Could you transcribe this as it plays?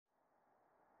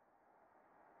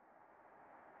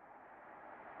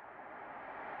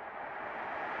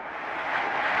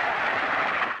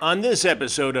On this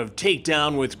episode of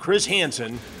Takedown with Chris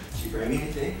Hansen, did you bring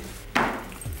anything?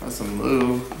 Got some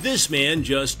lube. This man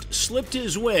just slipped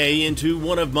his way into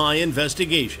one of my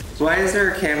investigations. Why is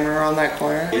there a camera on that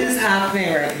corner? What is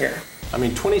happening right here? I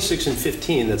mean, 26 and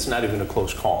 15, that's not even a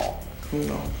close call.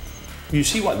 No. You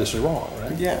see why this is wrong,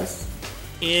 right? Yes.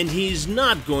 And he's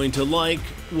not going to like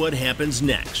what happens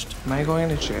next. Am I going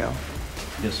to jail?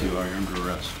 Yes, you are. You're under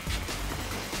arrest.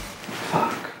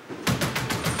 Fuck.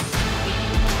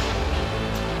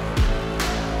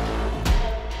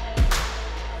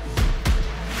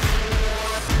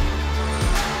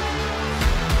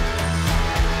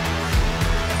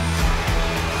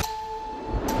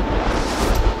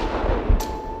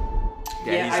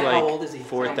 Yeah, he's how old is he? like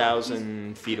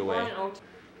 4,000 feet away.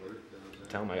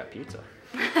 Tell him I got pizza.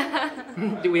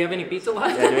 Do we have any pizza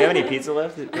left? Yeah, do we have any pizza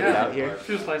left? Put it out here.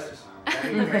 2 slices.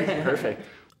 Perfect.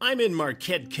 I'm in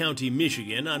Marquette County,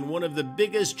 Michigan, on one of the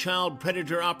biggest child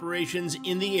predator operations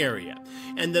in the area.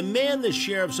 And the man the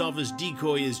sheriff's office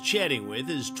decoy is chatting with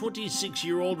is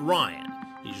 26-year-old Ryan.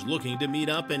 He's looking to meet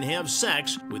up and have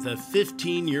sex with a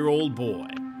 15-year-old boy.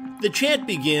 The chat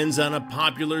begins on a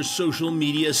popular social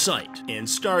media site and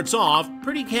starts off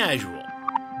pretty casual,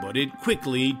 but it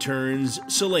quickly turns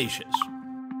salacious.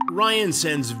 Ryan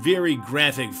sends very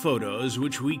graphic photos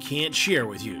which we can't share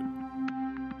with you.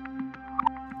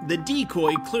 The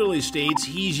decoy clearly states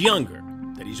he's younger,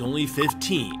 that he's only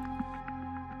 15.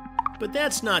 But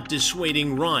that's not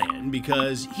dissuading Ryan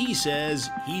because he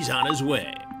says he's on his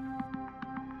way.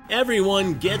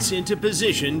 Everyone gets into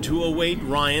position to await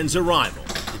Ryan's arrival.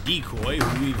 The decoy,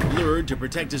 who we've lured to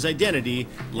protect his identity,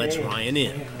 lets Ryan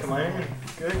in. Come on.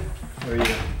 Good. How are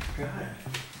you? Good.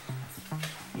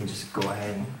 You can just go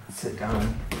ahead and sit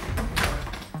down.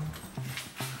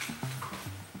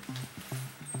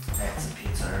 I had some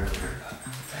pizza earlier,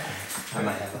 but I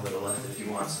might have a little left if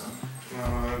you want some. No,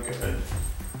 I'm good.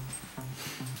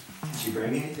 Did you bring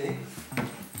anything?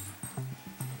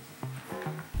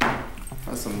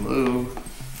 Got some lube.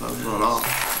 That's going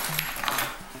off.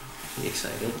 You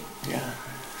excited? Yeah.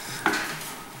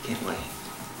 Can't wait.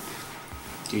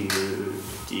 Do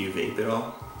you vape at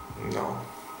all? No.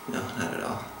 No, not at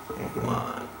all.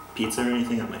 Want pizza or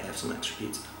anything? I might have some extra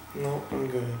pizza. No, I'm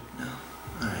good. No.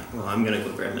 Alright, well I'm gonna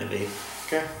go grab my vape.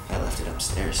 Okay. I left it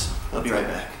upstairs. I'll be right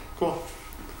back. Cool.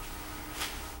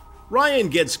 Ryan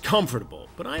gets comfortable,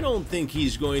 but I don't think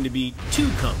he's going to be too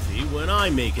comfy when I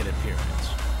make an appearance.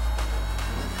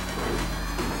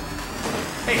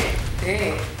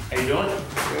 Hey. How you doing?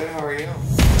 Good, how are you?